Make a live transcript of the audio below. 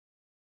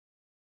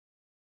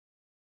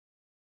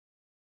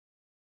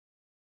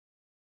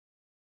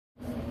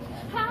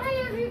Hi,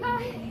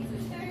 everybody.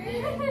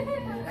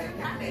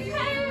 Hi,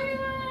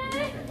 everyone.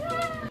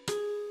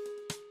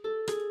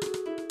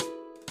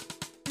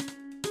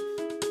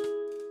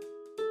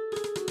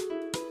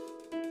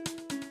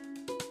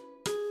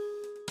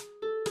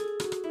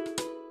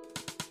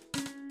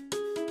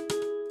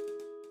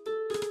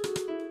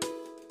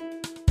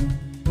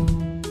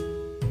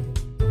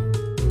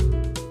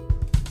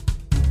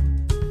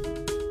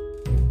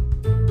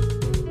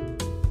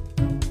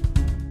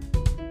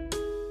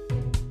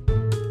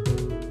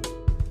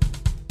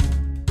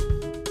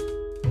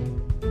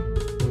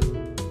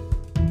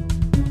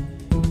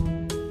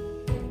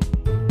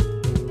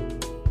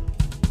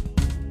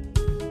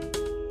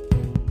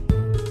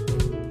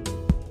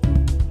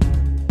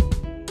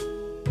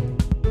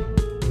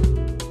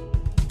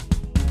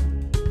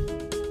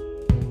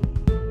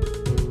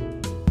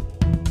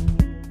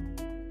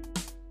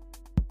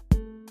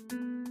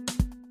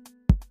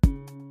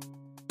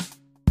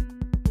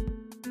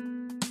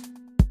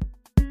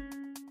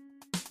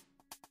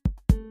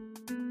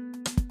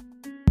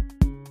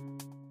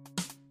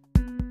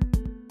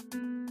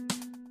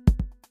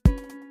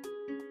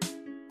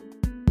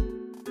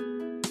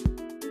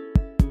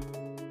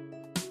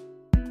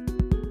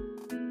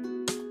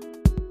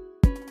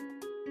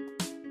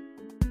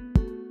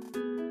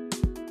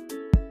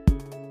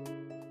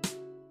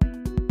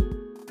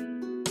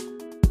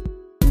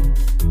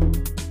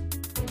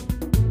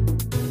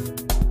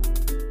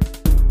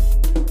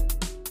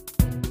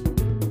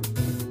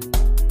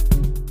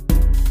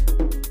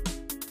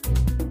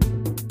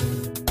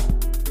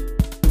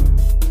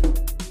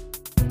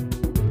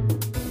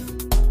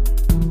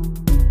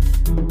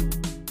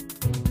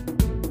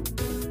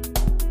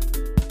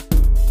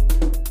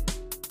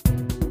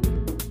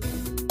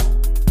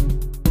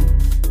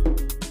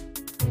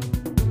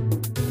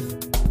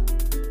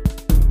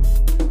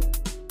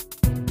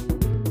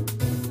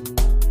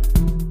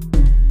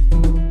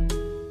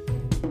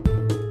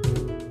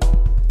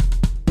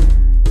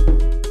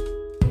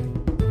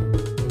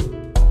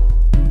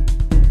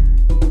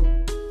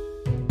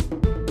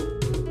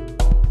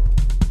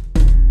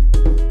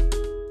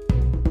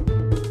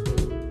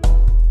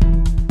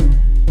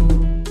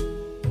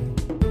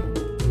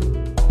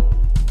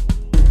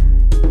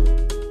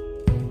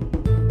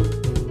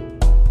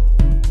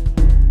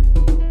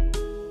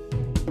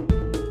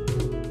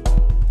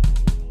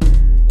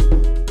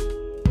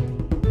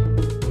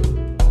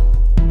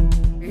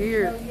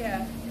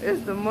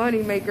 It's the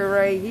money maker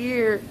right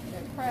here.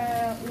 The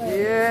crab leg.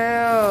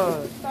 Yeah.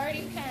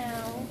 30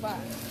 pounds.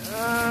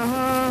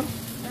 Uh-huh.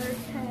 30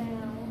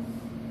 pounds.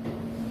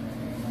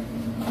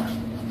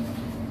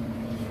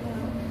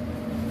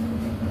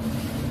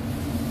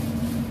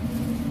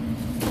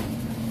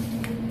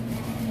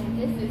 And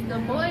this is the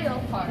boil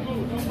part.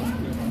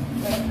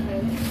 That's the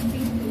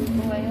seafood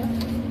boil.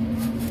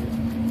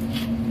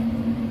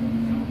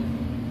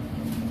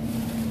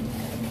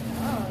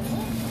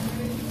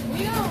 We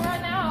don't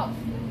run out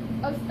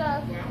of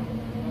stuff.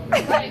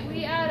 Like,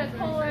 we add a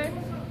corn.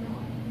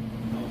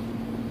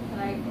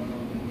 Like,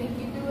 you think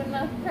you do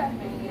enough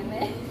prepping in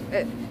it?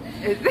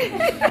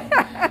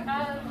 I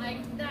was like,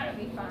 that'll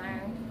be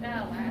fine.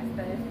 That'll last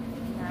us.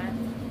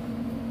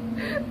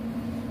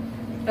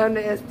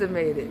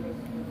 Underestimated.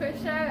 For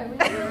sure. We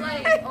should,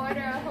 like,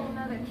 order a whole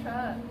nother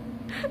truck.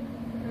 For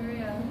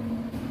real.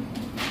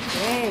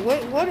 Dang,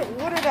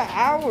 what are the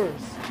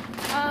hours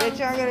that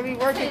y'all gonna be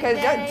working?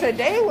 Because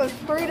today was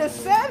 3 to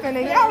 7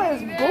 and y'all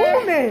is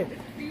booming.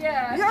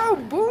 Yeah. Y'all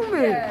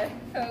booming. Yeah.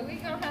 So we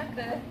gonna have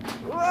to.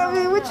 Well, I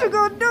mean, what you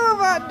gonna do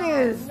about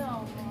this?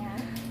 No,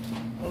 man.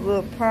 A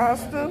little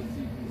pasta.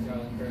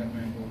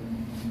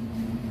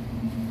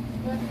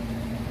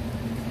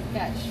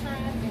 Got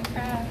shrimp and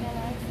crab and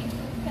our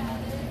seafood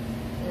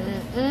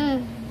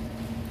salad.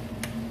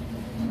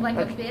 Like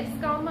a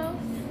bisque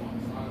almost.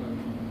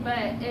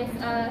 But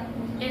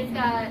it's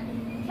got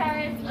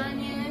carrots,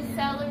 onions,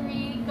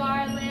 celery,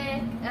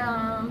 garlic,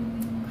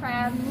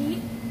 crab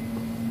meat,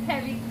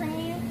 heavy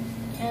cream,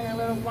 and a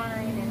little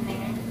wine in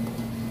there.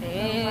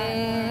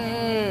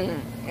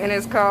 And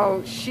it's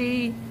called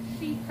she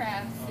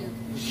crab soup.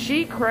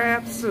 She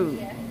crab soup.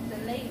 Yeah, the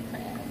lady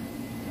crab.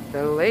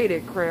 The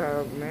lady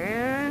crab,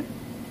 man.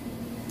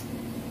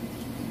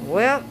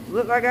 Well,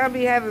 look like I'll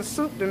be having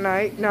soup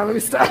tonight. Now let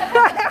me stop.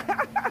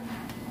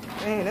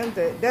 Man,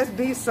 that's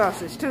beef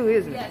sausage too,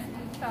 isn't it? Yes,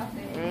 beef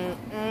sausage. We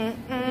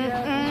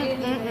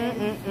didn't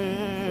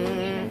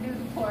even do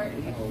the pork.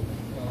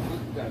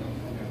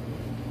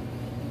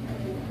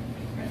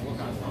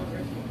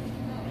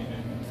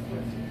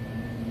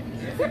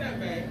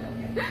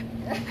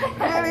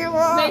 Really,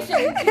 well,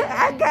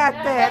 I got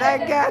that. I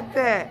got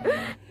that.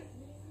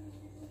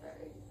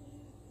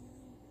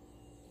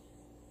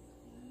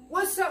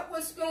 What's up?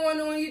 What's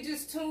going on? You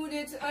just tuned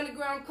into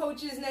Underground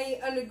Coaches. Now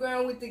you're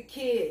underground with the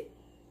kid.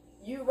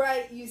 You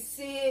right, you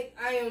see it.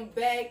 I am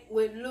back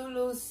with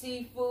Lulu's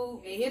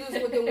Seafood and hit us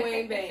with the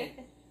Wayne Bang.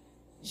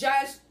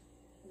 Josh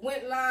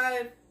went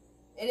live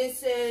and it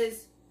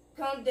says,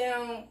 come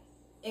down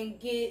and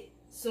get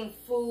some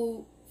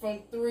food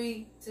from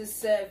 3 to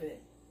 7.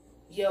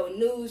 yo,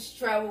 news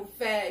travel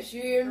fast.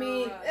 You hear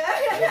me? Really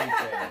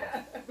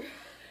fast.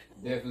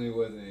 Definitely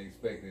wasn't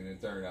expecting the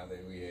turnout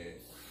that we had.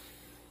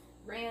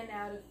 Ran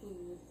out of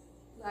food.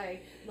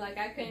 Like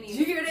I couldn't even. Did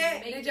you hear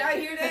that? make Did y'all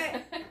hear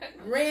that?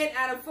 Ran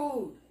out of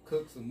food.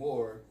 Cooked some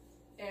more.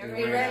 And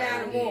ran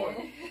out of more.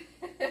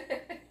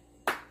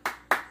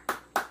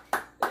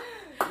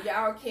 again.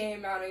 Y'all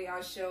came out and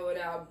y'all showed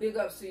out. Big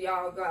ups to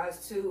y'all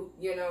guys too,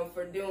 you know,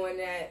 for doing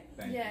that.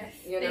 Yes,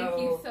 You thank know,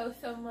 you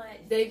so much.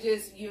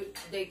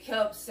 They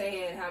kept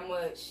saying how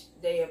much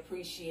they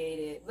appreciate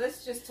it.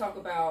 Let's just talk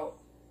about,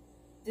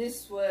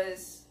 this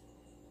was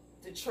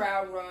the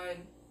trial run.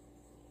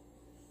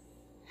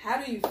 How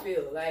do you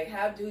feel? Like,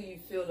 how do you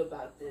feel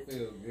about this? I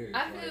feel good.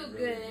 I feel Like, good.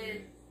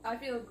 really I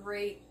feel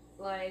great.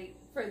 Like,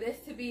 for this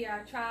to be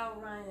our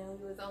trial run, and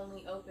we was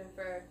only open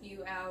for a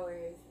few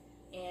hours,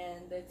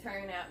 and the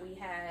turnout we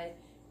had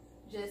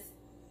just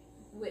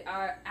with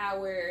our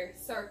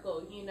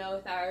circle, you know,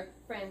 with our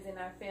friends and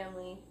our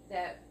family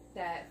that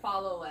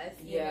follow us,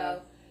 you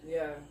know.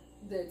 Yeah.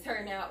 The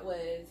turnout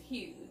was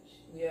huge.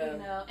 Yeah. You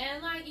know,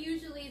 and like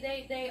usually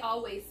they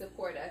always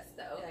support us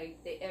though. Like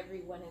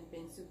everyone has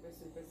been super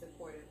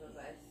supportive of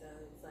us. So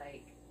it's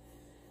like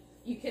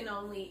you can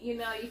only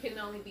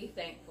be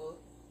thankful.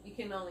 You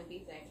can only be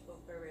thankful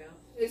for real.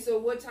 And so,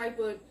 what type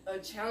of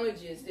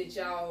challenges did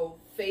y'all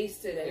face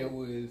today? It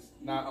was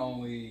not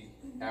only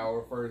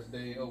our first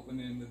day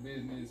opening the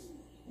business,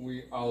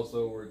 we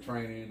also were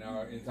training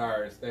our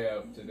entire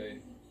staff today.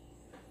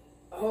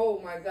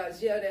 Oh my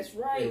gosh, yeah, that's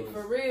right,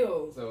 for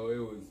real. So it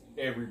was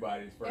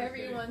everybody's first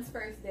Everyone's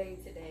first day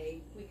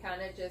today. We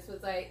kind of just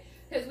was like,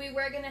 because we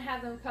were going to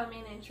have them come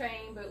in and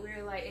train, but we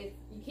were like,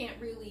 you can't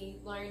really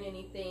learn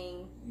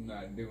anything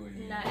not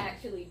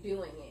actually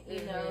doing it,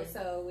 you know?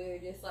 So we were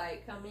just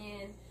like, come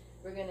in,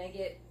 we're going to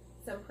get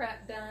some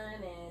prep done.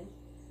 And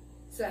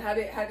so how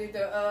did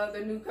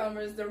the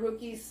newcomers, the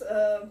rookies,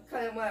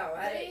 come out?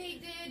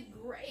 They did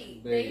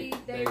great. They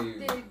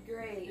did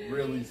great.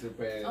 Really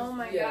surpassed. Oh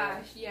my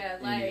gosh, yeah,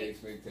 like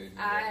expectations.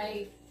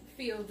 I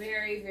feel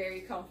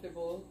very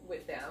comfortable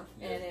with them,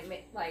 and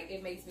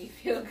it makes me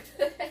feel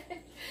good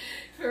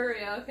for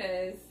real,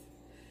 because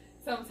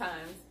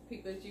sometimes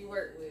people that you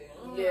work with,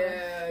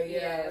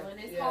 when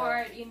it's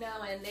hard, you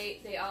know, and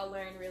they all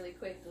learn really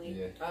quickly.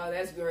 Yeah. Oh,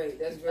 that's great.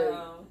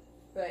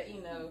 But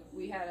you know,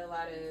 we had a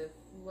lot of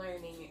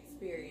learning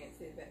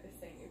experiences at the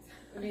same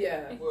time.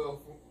 Yeah. Well,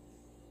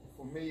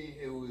 for me,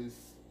 it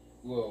was,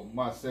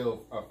 myself,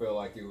 I felt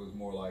like it was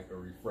more like a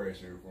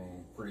refresher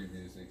from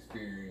previous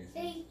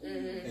experiences.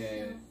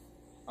 And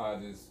I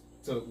just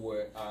took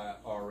what I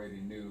already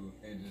knew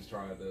and just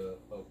tried to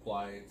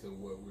apply it to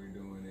what we're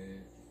doing,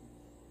 and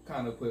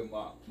kind of put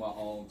my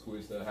own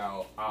twist of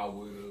how I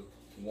would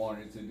have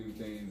wanted to do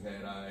things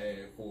had I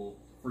had full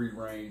free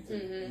reign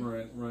to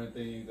run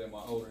things at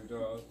my older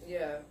job.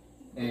 Yeah.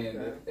 And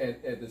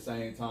at the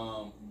same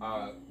time,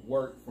 I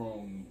worked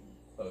from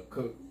a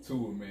cook to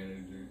a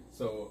manager,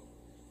 so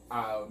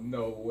I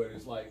know what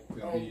it's like to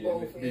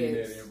be in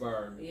that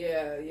environment.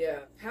 Yeah.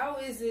 How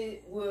is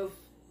it with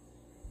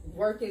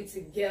working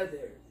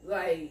together?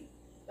 Like,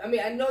 I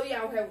mean, I know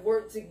y'all have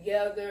worked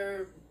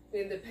together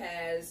in the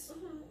past,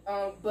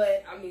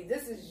 but I mean,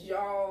 this is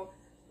y'all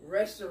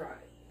restaurant.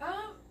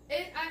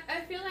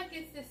 I feel like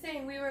it's the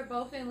same. We were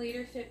both in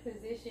leadership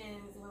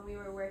positions when we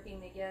were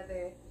working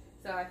together,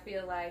 so I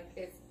feel like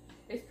it's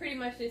pretty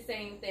much the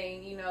same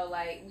thing. You know,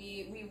 like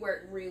we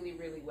work really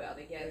well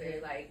together.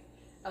 Like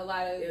a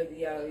lot of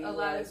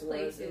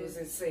places, it was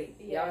in sync.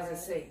 Yeah, y'all was in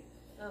sync.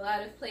 A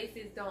lot of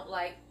places don't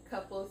like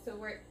couples to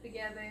work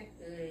together.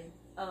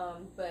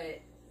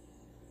 But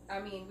I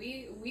mean,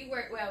 we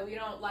work well. We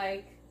don't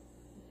like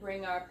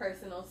bring our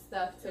personal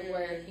stuff to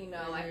work, you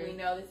know, like we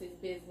know this is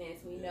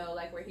business. We know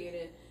like we're here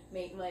to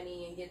make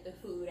money and get the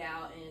food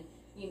out and,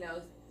 you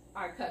know,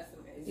 our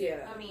customers.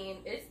 Yeah. I mean,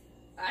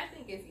 I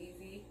think it's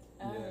easy.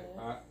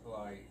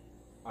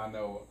 I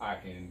know I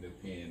can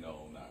depend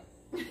on that.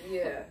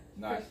 Yeah.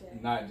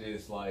 Not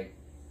just like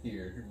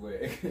here,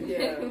 but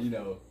you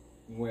know,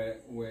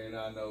 when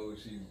I know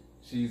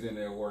she's in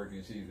there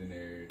working, she's in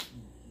there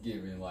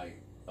giving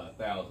like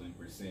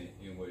 1,000%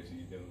 in what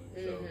she's doing.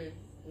 So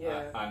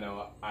I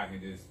know I can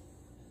just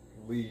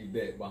leave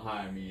that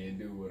behind me and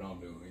do what I'm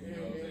doing. You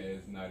know what I'm saying?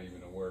 It's not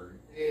even a word.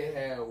 It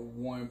had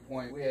one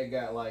point we had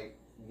got like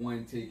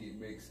one ticket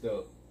mixed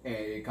up, and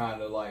it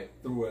kind of like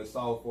threw us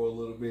off for a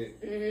little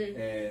bit,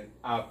 and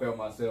I felt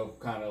myself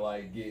kind of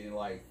like getting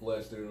like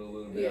flustered a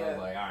little bit. I was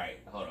like, all right,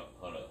 hold up.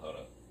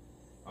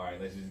 All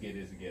right, let's just get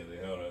this together.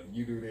 Hold up,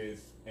 you do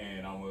this,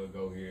 and I'm gonna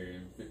go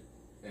here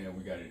and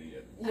we got it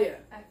together. Yeah,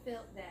 I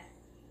felt that.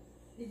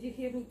 Did you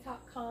hear me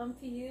talk calm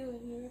to you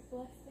and you were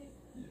flustered?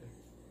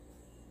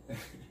 Yeah.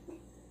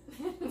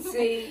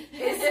 see,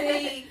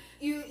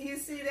 you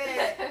see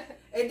that,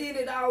 and then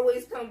it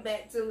always come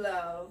back to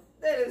love.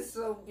 That is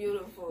so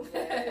beautiful,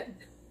 man.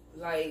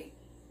 Like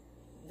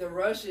the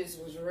rushes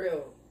was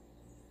real.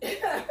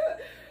 People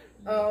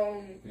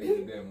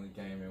definitely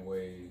came in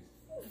waves.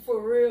 For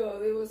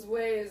real, it was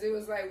waves. It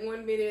was like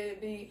 1 minute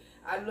it'd be,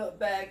 I look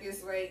back,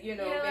 it's like, you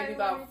know, maybe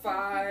about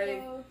 5,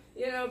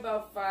 you know,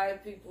 about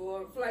 5 people,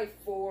 or like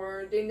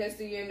 4. Then next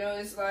thing you know,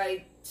 it's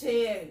like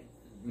 10.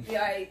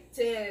 Like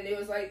 10, and it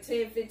was like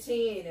 10,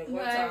 15 at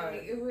one time.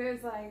 It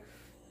was like,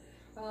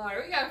 oh,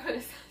 we gotta put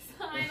a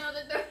sign on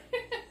the door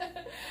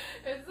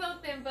or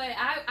something. But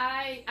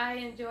I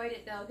enjoyed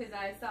it though, because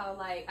I saw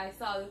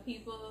the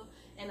people,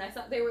 and I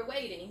saw they were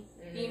waiting.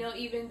 Mm-hmm. You know,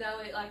 even though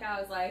I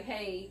was like,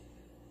 hey,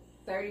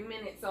 30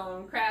 minutes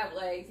on crab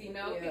legs. You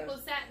know, people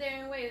sat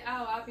there and waited.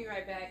 Oh, I'll be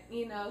right back.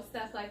 You know,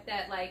 stuff like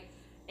that.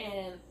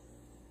 And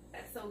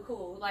that's so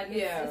cool.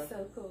 It's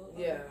so cool.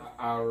 Yeah.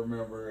 I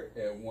remember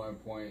at one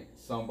point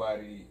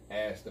somebody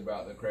asked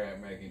about the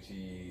crab mac and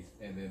cheese,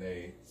 and then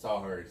they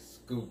saw her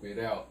scoop it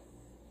out,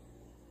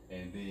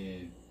 and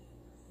then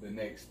the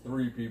next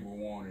 3 people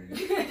wanted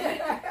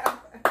it.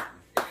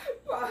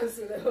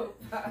 Positive.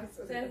 That's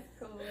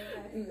cool.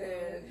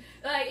 Man.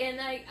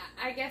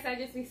 I guess I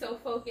just be so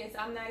focused.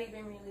 I'm not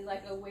even really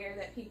aware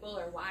that people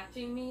are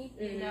watching me.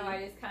 Mm-hmm. You know,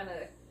 I just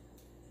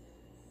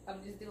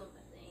I'm just doing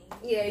my thing.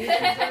 Yeah, you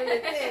was doing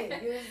your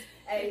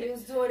thing. You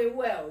was doing it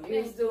well.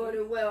 You was doing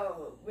it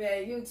well.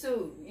 Man, you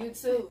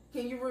too.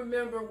 Can you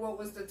remember what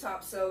was the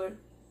top seller?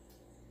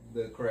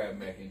 The crab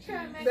mac and cheese.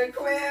 The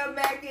crab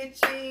mac and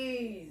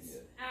cheese.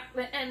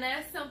 And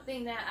that's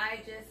something that I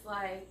just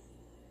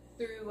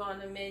threw on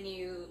the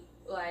menu,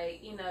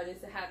 you know,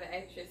 just to have an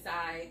extra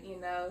side, you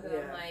know. So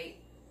I'm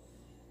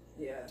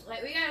we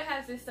gotta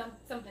have just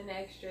something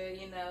extra,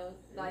 you know,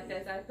 like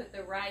this. I put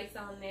the rice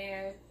on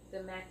there,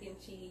 the mac and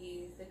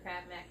cheese, the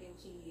crab mac and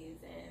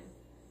cheese, and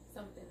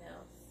something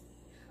else.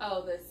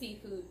 Oh, the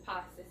seafood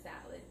pasta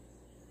salad.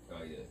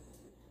 Oh yeah.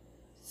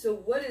 So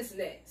what is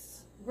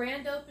next?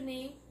 Grand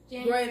opening.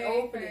 January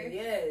 1st.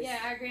 Yes. Yeah,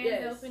 our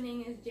grand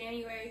opening is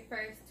January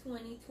 1st,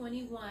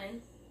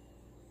 2021.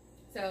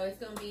 So it's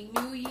going to be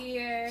New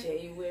Year.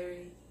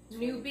 January 21st.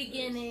 New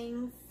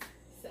beginnings.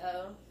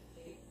 So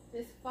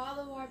just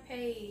follow our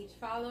page.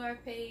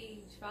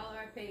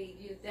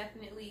 You'll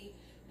definitely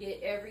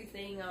get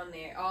everything on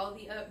there. All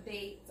the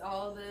updates,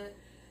 all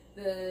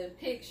the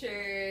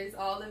pictures,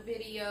 all the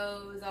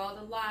videos, all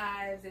the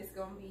lives. It's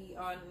going to be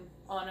on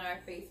our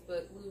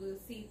Facebook, Lulu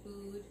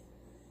Seafood,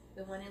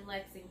 the one in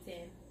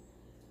Lexington.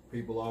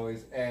 People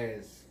always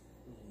ask,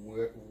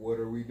 what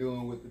are we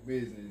doing with the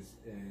business?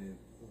 And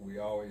we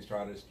always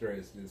try to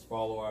stress, just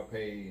follow our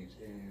page,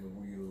 and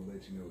we'll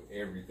let you know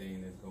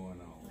everything that's going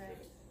on.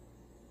 Right.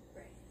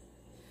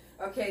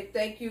 Okay,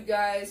 thank you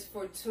guys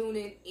for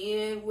tuning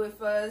in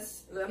with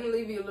us. I'm going to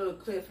leave you a little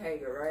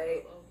cliffhanger,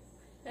 right?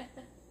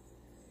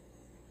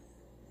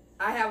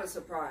 I have a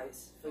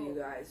surprise for you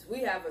guys.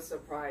 We have a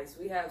surprise.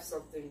 We have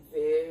something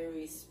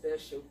very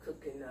special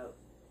cooking up.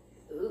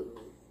 Ooh,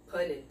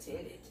 pun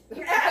intended.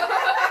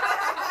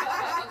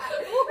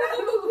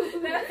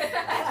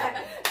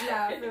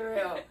 Nah, for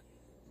real.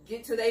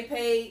 Get to their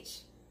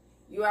page.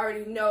 You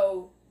already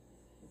know.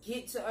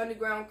 Get to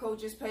Underground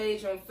Cultures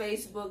page on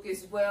Facebook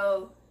as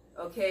well.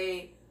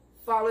 Okay.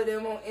 Follow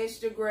them on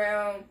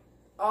Instagram.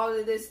 All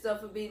of this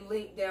stuff will be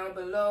linked down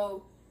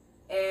below.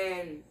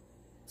 And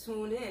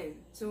tune in.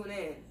 For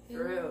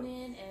real. Tune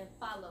in and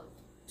follow.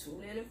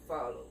 Tune in and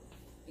follow.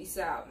 Peace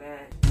out,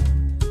 man.